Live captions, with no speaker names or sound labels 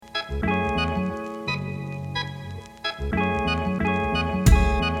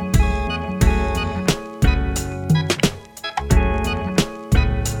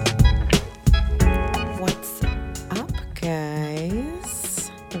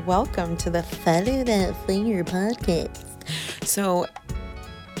welcome to the Follow That Fire podcast. So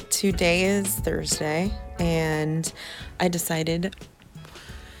today is Thursday, and I decided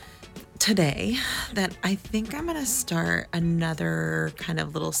today that I think I'm going to start another kind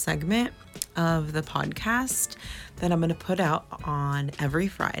of little segment of the podcast that I'm going to put out on every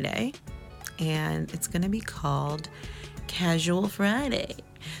Friday, and it's going to be called Casual Friday.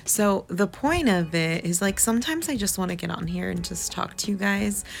 So the point of it is, like, sometimes I just want to get on here and just talk to you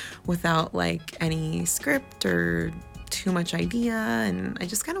guys without like any script or too much idea, and I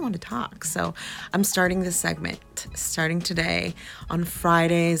just kind of want to talk. So I'm starting this segment starting today. On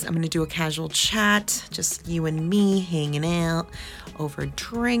Fridays, I'm going to do a casual chat, just you and me hanging out over a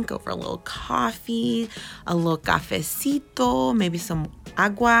drink, over a little coffee, a little cafecito, maybe some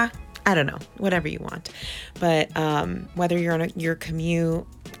agua. I don't know, whatever you want. But whether you're on your commute,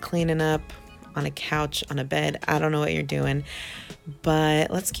 cleaning up, on a couch, on a bed, I don't know what you're doing. But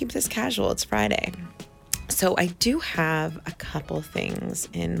let's keep this casual. It's Friday. So I do have a couple things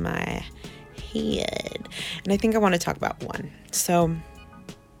in my head, and I think I want to talk about one. So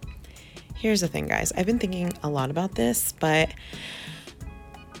here's the thing, guys. I've been thinking a lot about this, but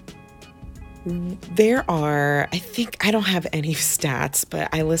there are, I think, I don't have any stats, but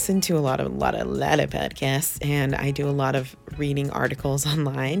I listen to a lot of podcasts, and I do a lot of reading articles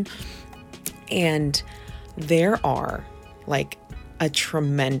online, and there are like a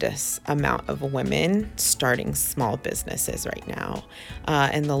tremendous amount of women starting small businesses right now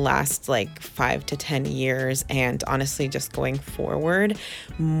in the last like 5 to 10 years. And honestly, just going forward,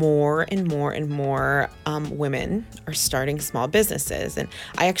 more and more women are starting small businesses. And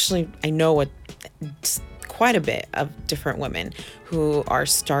I know quite a bit of different women who are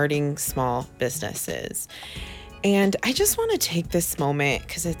starting small businesses. And I just want to take this moment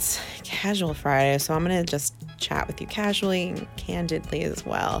because it's Casual Friday, so I'm going to just chat with you casually and candidly as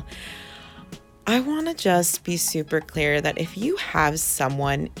well. I want to just be super clear that if you have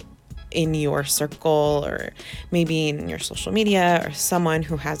someone in your circle or maybe in your social media or someone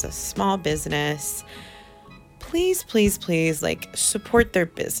who has a small business, please, like, support their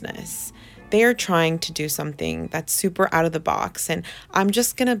business. They are trying to do something that's super out of the box. And I'm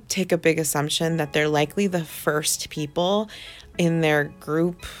just going to take a big assumption that they're likely the first people in their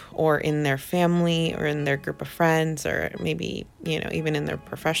group or in their family or in their group of friends or maybe, even in their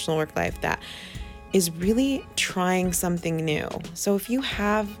professional work life that is really trying something new. So if you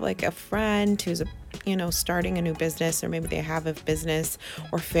have like a friend who's, starting a new business, or maybe they have a business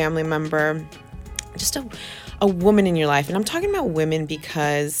or family member, just a woman in your life. And I'm talking about women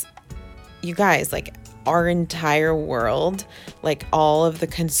because you guys, like, our entire world, like all of the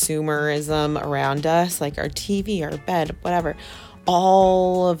consumerism around us, like our TV, our bed, whatever,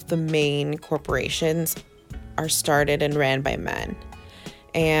 all of the main corporations are started and ran by men.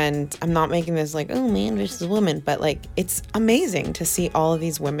 And I'm not making this like, oh, man versus woman, but like, it's amazing to see all of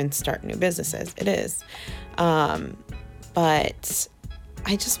these women start new businesses. It is. But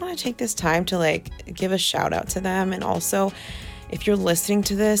I just want to take this time to like give a shout out to them. And also, if you're listening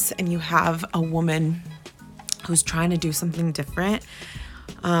to this and you have a woman who's trying to do something different,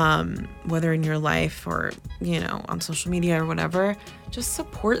 whether in your life or, on social media or whatever, just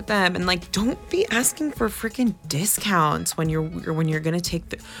support them. And like, don't be asking for freaking discounts when you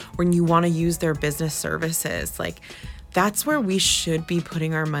want to use their business services. Like, that's where we should be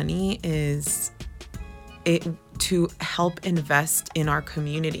putting our money, is it to help invest in our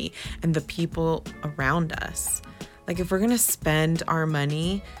community and the people around us. Like, if we're going to spend our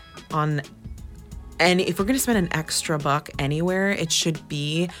money if we're going to spend an extra buck anywhere, it should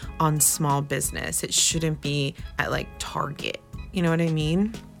be on small business. It shouldn't be at like Target. You know what I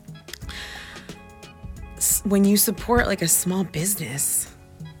mean? When you support like a small business,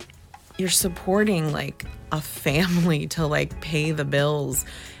 you're supporting like a family to like pay the bills,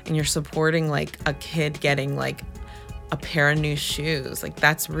 and you're supporting like a kid getting like a pair of new shoes. Like,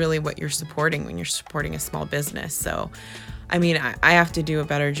 that's really what you're supporting when you're supporting a small business. So, I mean, I have to do a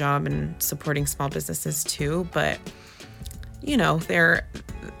better job in supporting small businesses too, but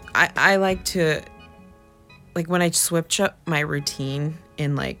I like to, like, when I switch up my routine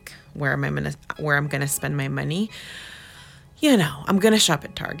in like where I'm gonna spend my money, I'm gonna shop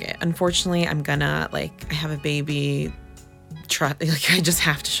at Target. Unfortunately, I have a baby. I just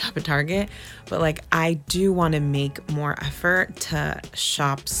have to shop at Target, but like, I do want to make more effort to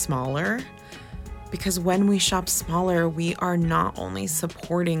shop smaller, because when we shop smaller, we are not only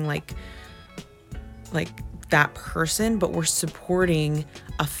supporting like that person, but we're supporting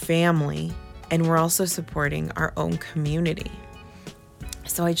a family, and we're also supporting our own community.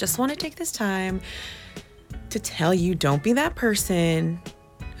 So I just want to take this time to tell you, don't be that person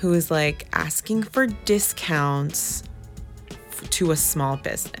who is like asking for discounts to a small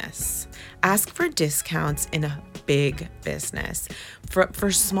business. Ask for discounts in a big business.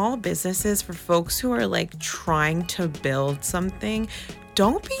 For small businesses, for folks who are like trying to build something,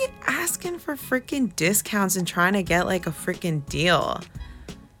 don't be asking for freaking discounts and trying to get like a freaking deal.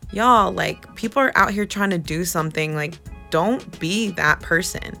 Y'all, like, people are out here trying to do something. Like, don't be that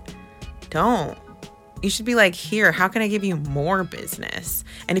person. Don't. You should be like, here, how can I give you more business?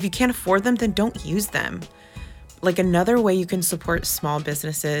 And if you can't afford them, then don't use them. Like, another way you can support small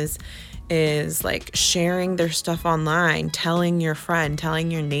businesses is like sharing their stuff online, telling your friend,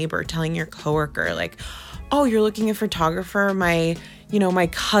 telling your neighbor, telling your coworker, like, oh, you're looking at a photographer. My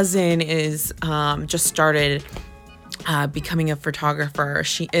cousin is just started becoming a photographer.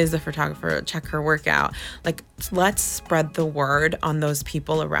 She is a photographer. Check her workout. Like, let's spread the word on those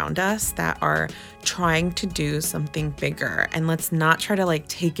people around us that are trying to do something bigger. And let's not try to like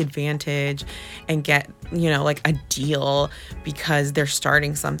take advantage and get, like a deal because they're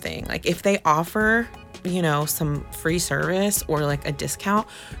starting something. Like, if they offer, some free service or like a discount,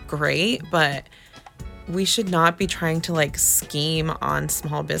 great. But we should not be trying to like scheme on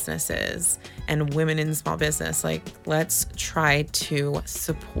small businesses and women in small business. Like, let's try to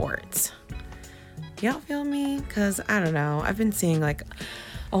support. Y'all feel me? Because I don't know. I've been seeing like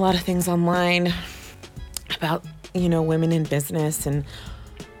a lot of things online about, women in business and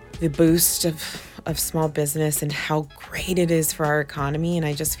the boost of small business and how great it is for our economy. And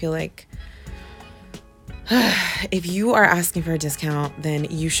I just feel like if you are asking for a discount, then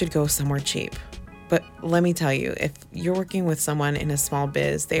you should go somewhere cheap. But let me tell you, if you're working with someone in a small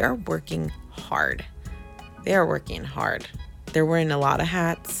biz, they are working hard. They are working hard. They're wearing a lot of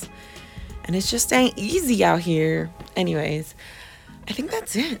hats, and it just ain't easy out here. Anyways, I think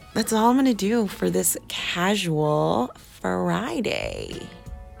that's it. That's all I'm going to do for this casual Friday.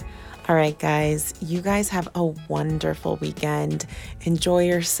 All right, guys, you guys have a wonderful weekend. Enjoy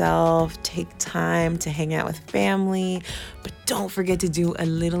yourself. Take time to hang out with family, but don't forget to do a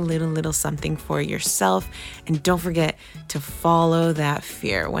little something for yourself. And don't forget to follow that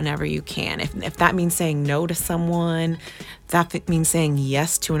fear whenever you can. If that means saying no to someone, that means saying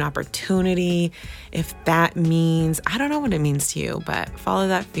yes to an opportunity. If that means, I don't know what it means to you, but follow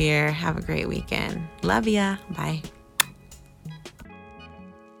that fear. Have a great weekend. Love ya. Bye.